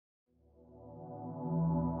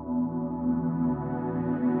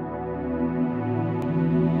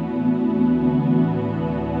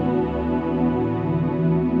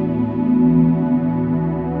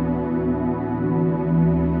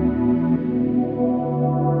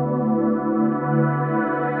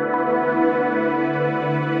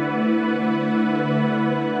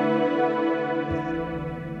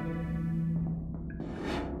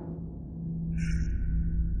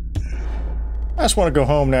I just want to go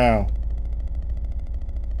home now.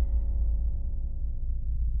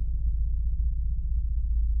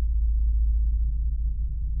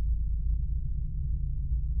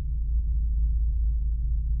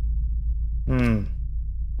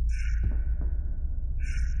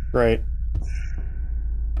 Right.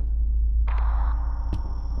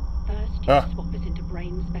 First, you swap us into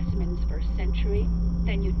brain specimens for a century,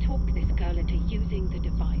 then you talk this girl into using the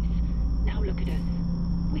device. Now look at us.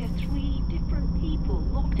 We're 3 different people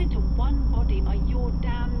locked into one body by your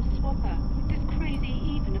damn swapper. Does crazy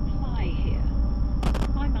even apply here?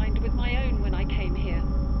 My mind was my own when I came here.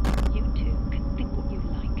 You two can think what you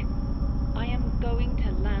like. I am going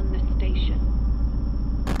to land the station.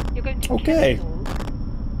 You're going to kill us all?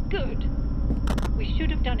 Good. We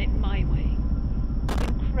should have done it my way.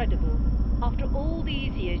 Incredible. After all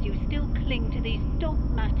these years, you still cling to these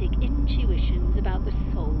dogmatic intuitions about the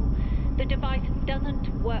soul. The device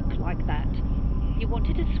doesn't work like that. You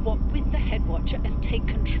wanted to swap with the Headwatcher and take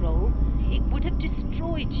control. It would have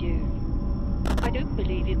destroyed you. I don't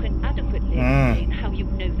believe you can adequately explain how you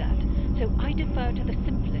know that, so I defer to the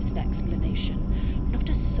simplest explanation. Not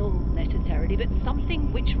a soul necessarily, but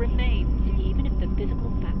something which remains, even if the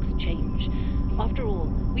physical facts change. After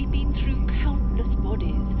all, we've been through countless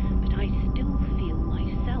bodies, but I still feel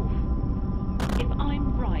myself. If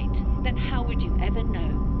I'm right, then how would you ever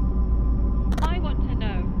know? I want to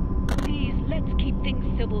know. Please, let's keep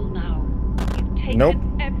things civil now. You've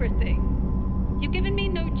taken everything. You've given me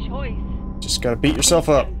no choice. Just gotta beat yourself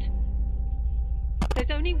up.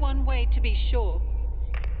 There's only one way to be sure.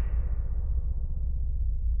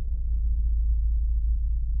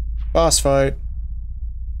 Boss fight.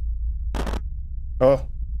 Oh.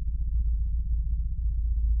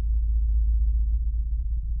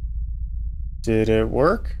 Did it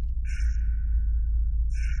work?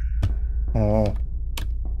 Oh.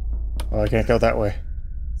 Well, I can't go that way.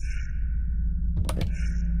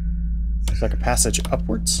 It's like a passage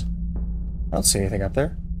upwards? I don't see anything up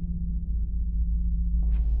there.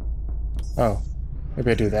 Oh.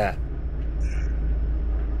 Maybe I do that.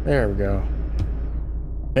 There we go.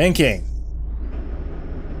 Thinking.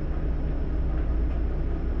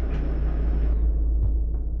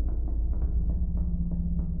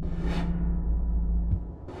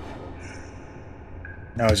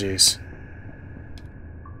 Oh, jeez.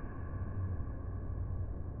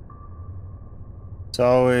 It's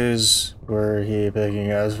always where he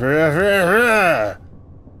picking us.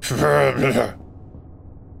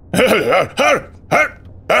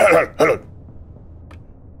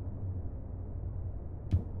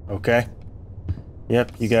 Okay.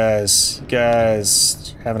 Yep, you guys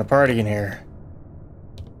having a party in here.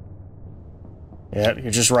 Yep,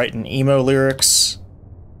 you're just writing emo lyrics.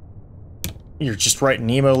 You're just writing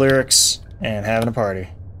emo lyrics and having a party.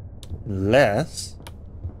 Unless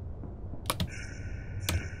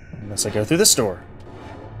I go through this door.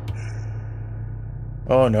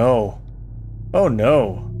 Oh no. Oh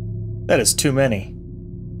no. That is too many.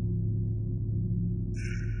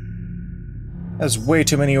 That's way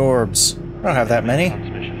too many orbs. I don't have that many.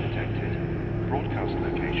 Transmission detected. Broadcast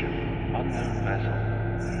location. Unknown vessel.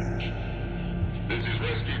 This is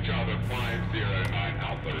Rescue Charter 509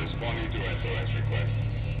 Alpha responding to SOS request.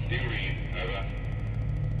 Do you read? Over.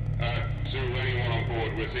 To anyone on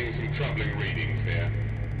board, we're seeing some troubling readings here.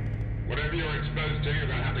 Whatever you're exposed to, you're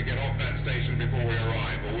going to have to get off that station before we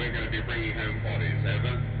arrive, or we're going to be bringing home bodies.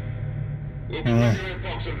 Over. We'll be with you in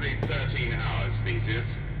approximately 13 hours, Theseus.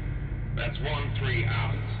 That's 13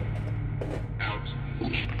 hours. Out.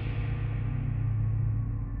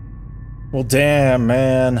 Well, damn,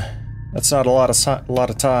 man. That's not a lot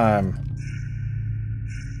of time.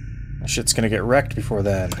 My shit's gonna get wrecked before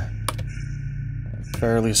then. I'm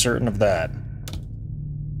fairly certain of that.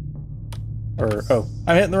 Or, oh,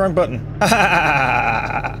 I'm hitting the wrong button.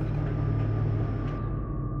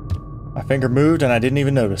 My finger moved and I didn't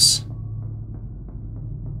even notice.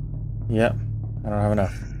 Yep, I don't have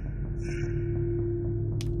enough.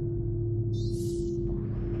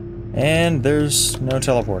 And there's no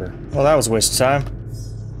teleporter. Well, that was a waste of time.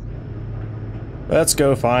 Let's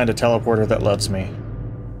go find a teleporter that loves me.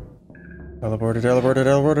 Teleporter, teleporter,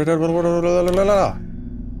 teleporter, teleporter.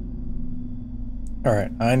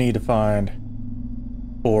 Alright, I need to find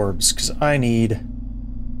orbs, because I need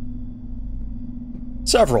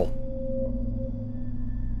several.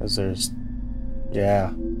 Because there's...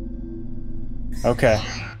 yeah. Okay.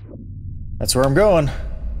 That's where I'm going.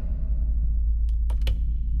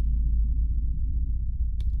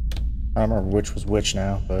 I don't remember which was which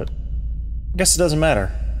now, but I guess it doesn't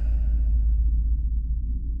matter.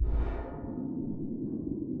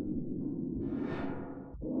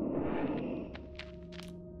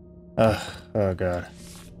 Ugh, oh god.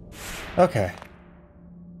 Okay.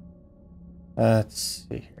 Let's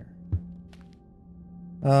see here.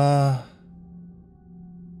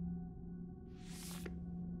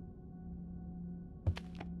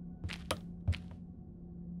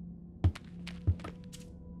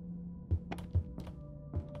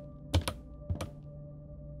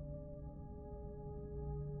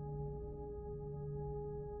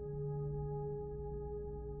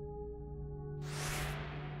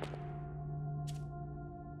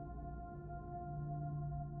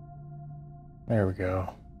 There we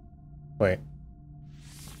go. Wait.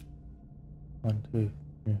 1, 2,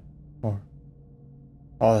 3, 4.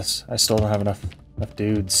 Oh, this, I still don't have enough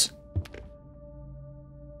dudes.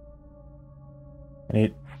 I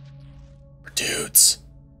need more dudes.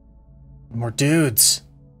 More dudes.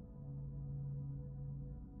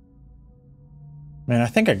 Man, I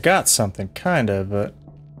think I got something, kinda, but...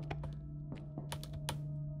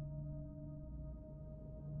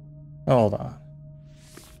 Hold on.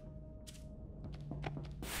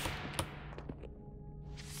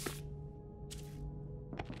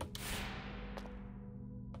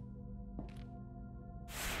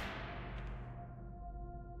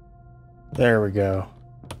 There we go.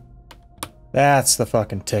 That's the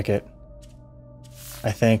fucking ticket.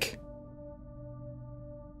 I think.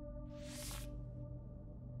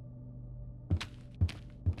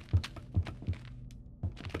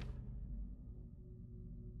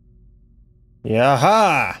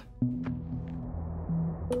 Yaha!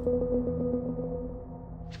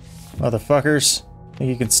 Motherfuckers. Think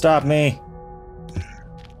you can stop me?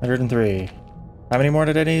 103. How many more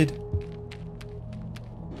did I need?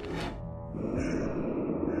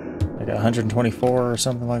 Like 124 or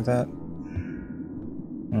something like that?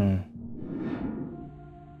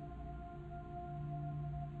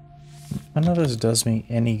 None of this does me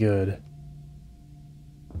any good.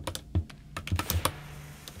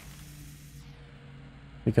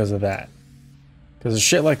 Because of that. Because of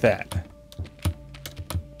shit like that.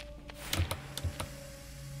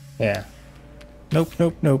 Yeah. Nope,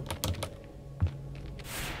 nope, nope.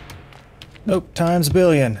 Nope, times a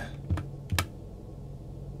billion.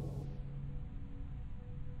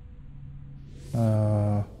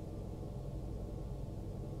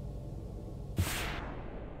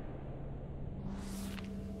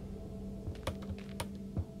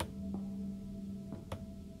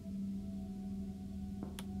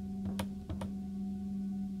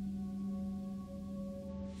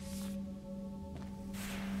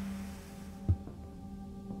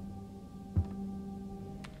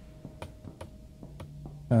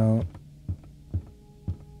 Oh.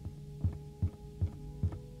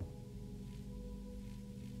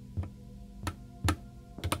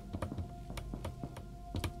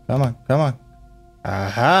 Come on, come on.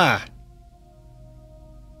 Aha!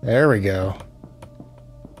 There we go.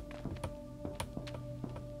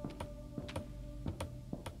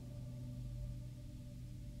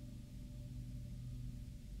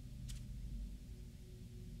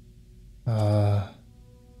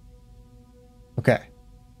 Okay.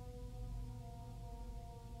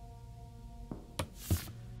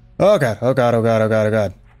 Oh god, oh god, oh god, oh god, oh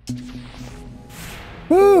god.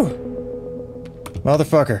 Woo!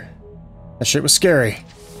 Motherfucker. That shit was scary.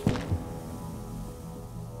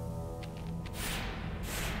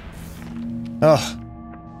 Oh.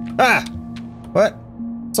 Ah! What?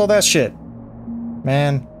 What's all that shit?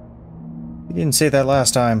 Man. You didn't say that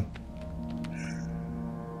last time.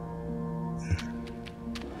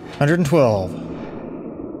 112.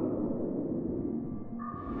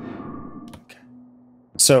 Okay.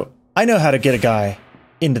 So, I know how to get a guy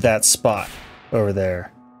into that spot over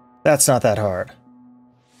there. That's not that hard.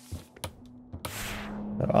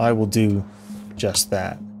 So I will do just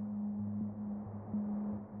that.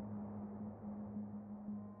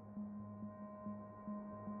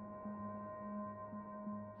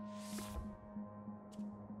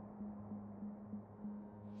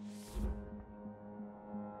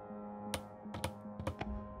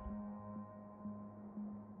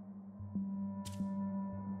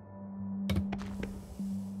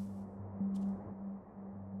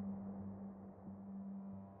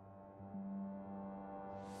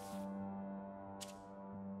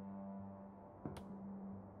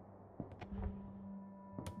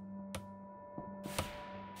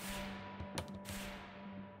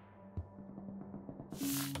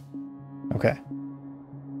 Okay.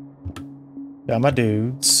 Got my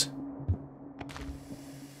dudes.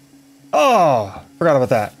 Oh! Forgot about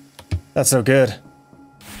that. That's no good.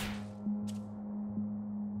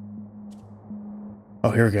 Oh,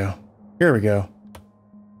 here we go. Here we go.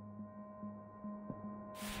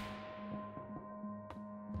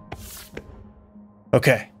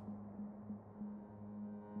 Okay.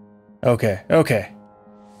 Okay, okay.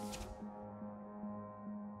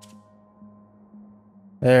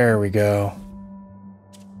 There we go.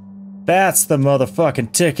 That's the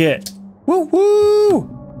motherfucking ticket. Woo woo!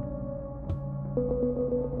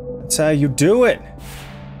 That's how you do it.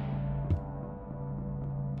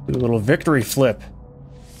 Do a little victory flip.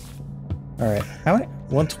 Alright, how many?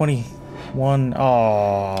 121.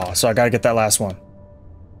 Oh, so I gotta get that last one.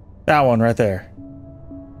 That one right there.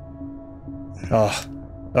 Oh,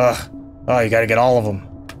 oh, you gotta get all of them.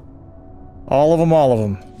 All of them, all of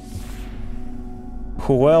them.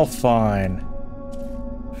 Well, fine.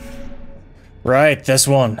 Right, this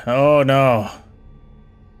one. Oh, no.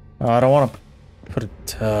 Oh, I don't want to put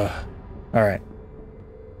it, alright.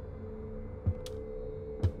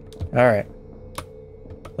 Alright.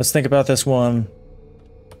 Let's think about this one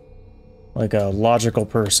like a logical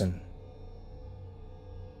person.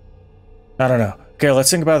 I don't know. Okay, let's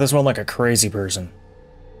think about this one like a crazy person.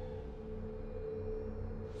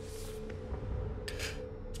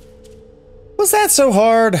 Was that so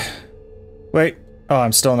hard? Wait. Oh,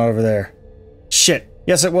 I'm still not over there. Shit.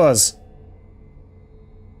 Yes, it was.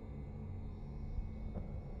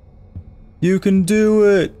 You can do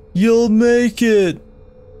it. You'll make it.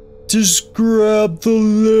 Just grab the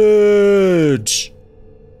ledge.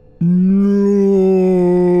 No,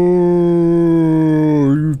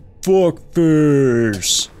 you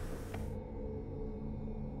fuckface.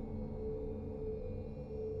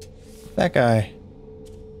 That guy.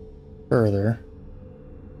 Further.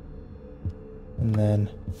 And then...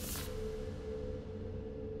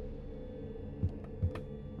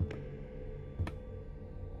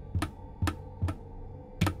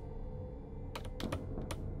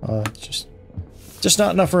 just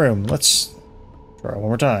not enough room. Let's try one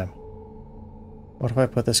more time. What if I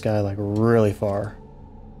put this guy like really far?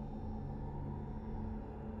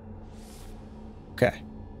 Okay.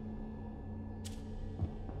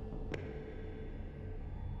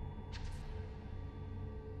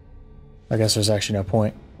 I guess there's actually no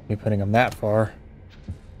point me putting him that far.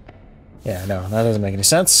 Yeah, no, that doesn't make any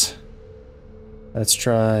sense. Let's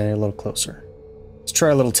try a little closer. Let's try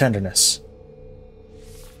a little tenderness.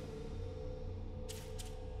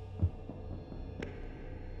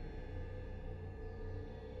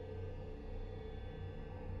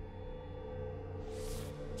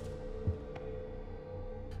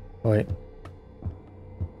 Wait.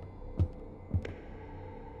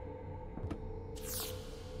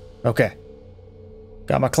 Okay.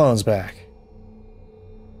 Got my clones back.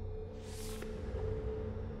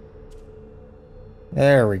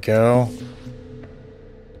 There we go.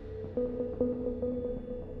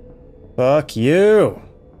 Fuck you.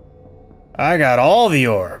 I got all the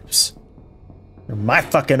orbs. They're my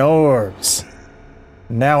fucking orbs.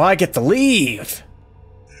 Now I get to leave.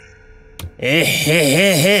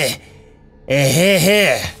 Alright.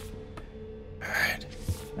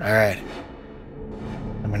 Alright.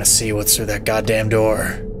 I'm gonna see what's through that goddamn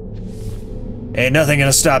door. Ain't nothing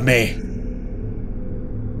gonna stop me.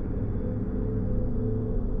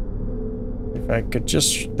 If I could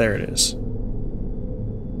just... There it is.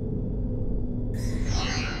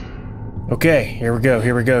 Okay, here we go,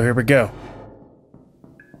 here we go, here we go.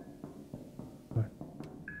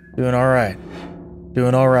 Doing alright.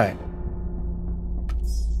 Doing alright.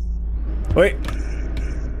 Wait.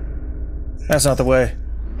 That's not the way.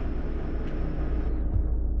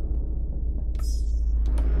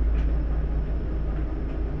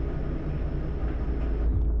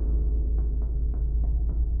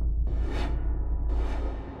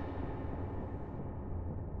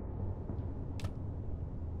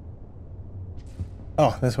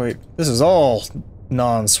 Oh, this way. This is all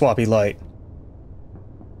non-swappy light.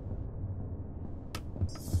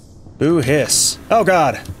 Boo hiss. Oh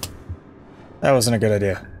god! That wasn't a good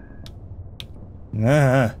idea.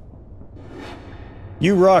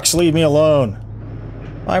 You rocks leave me alone.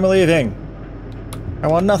 I'm leaving. I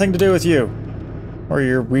want nothing to do with you. Or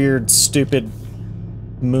your weird, stupid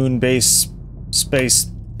moon base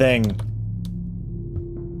space thing.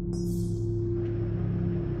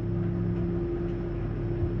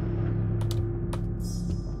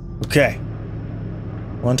 Okay.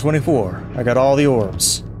 124. I got all the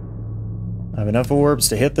orbs. I have enough orbs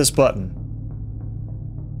to hit this button.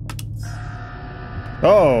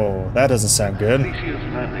 Oh, that doesn't sound good. Theseus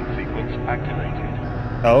landing sequence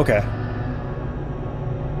activated. Oh, okay.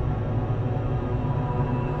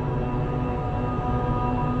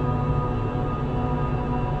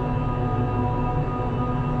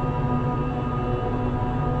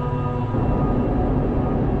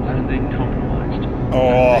 Landing compromised.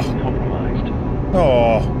 Oh. Landing compromised.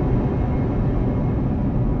 Oh.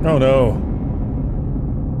 Oh no.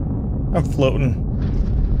 I'm floating.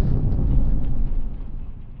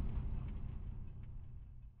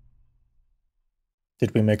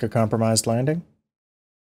 Did we make a compromised landing?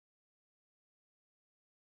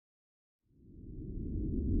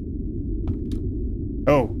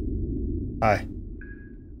 Oh. Hi.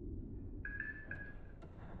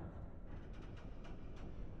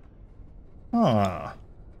 Ah.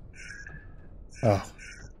 Oh.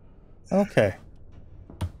 Okay.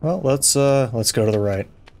 Well, let's go to the right.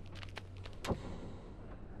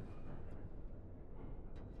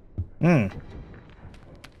 Hmm.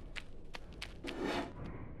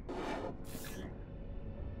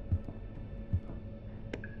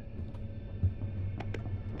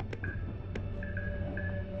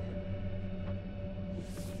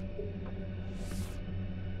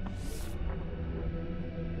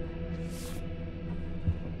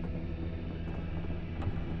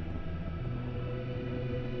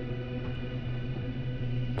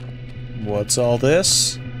 What's all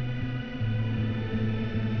this?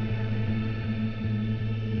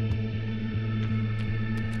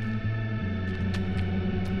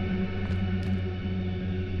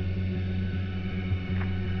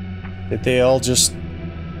 Did they all just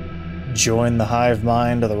join the hive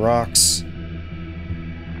mind of the rocks?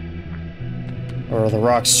 Or are the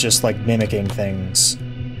rocks just like mimicking things?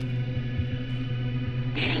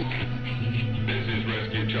 This is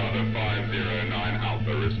Rescue Charter 509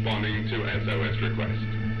 Alpha responding to SOS request.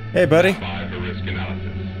 Hey, buddy. 5 for risk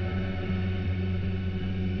analysis.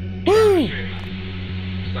 Woo!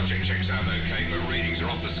 Subject checks out okay, but readings are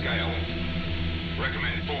off the scale.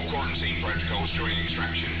 Recommend full quarantine protocols during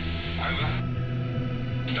extraction. Over.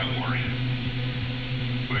 Don't worry.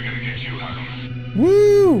 We're gonna get you home.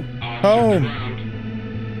 Woo! Arms Home. to the ground.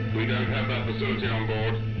 We don't have that facility on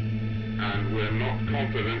board, and we're not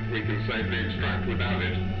confident we can safely extract without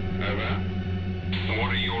it. Over.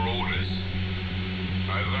 What are your orders?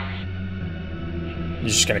 Over. You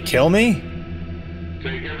just gonna kill me?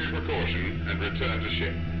 Take every precaution and return to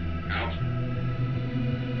ship. Out.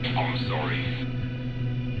 I'm sorry.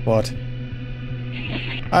 What?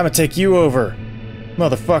 I'ma take you over,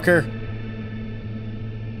 motherfucker.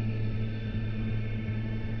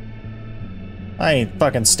 I ain't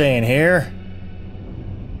fucking staying here.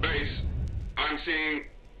 Base, I'm seeing...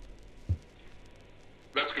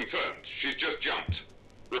 That's confirmed. She's just jumped.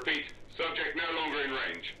 Repeat, subject no longer in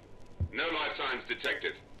range. No life signs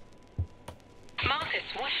detected. Marcus,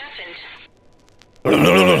 what happened?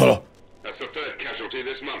 That's the 3rd casualty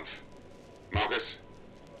this month. Marcus,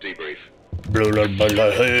 debrief. What can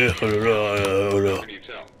you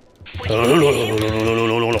tell? Looks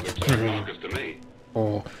like Marcus to me.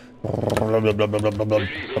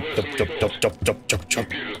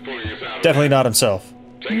 Computer's pulling us out. Definitely not himself.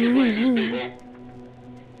 Take your places, people.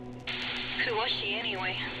 Who was she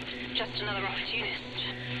anyway? Just another opportunist.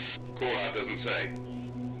 Call out doesn't say.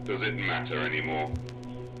 Does it matter anymore?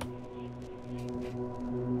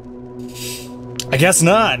 I guess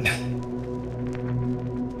not.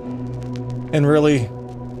 And really,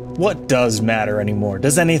 what does matter anymore?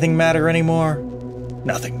 Does anything matter anymore?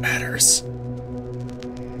 Nothing matters.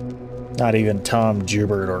 Not even Tom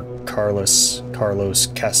Joubert or Carlos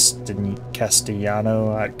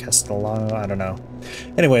Castellano, I don't know.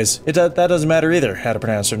 Anyways, that doesn't matter either, how to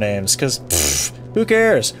pronounce their names, because who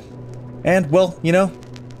cares? And, well, you know,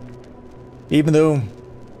 even though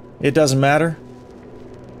it doesn't matter,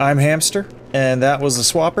 I'm Hamster, and that was the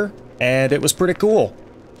Swapper, and it was pretty cool.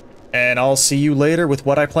 And I'll see you later with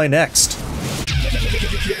what I play next. Get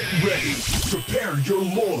ready. Prepare your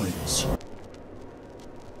loins.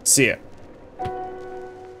 See ya.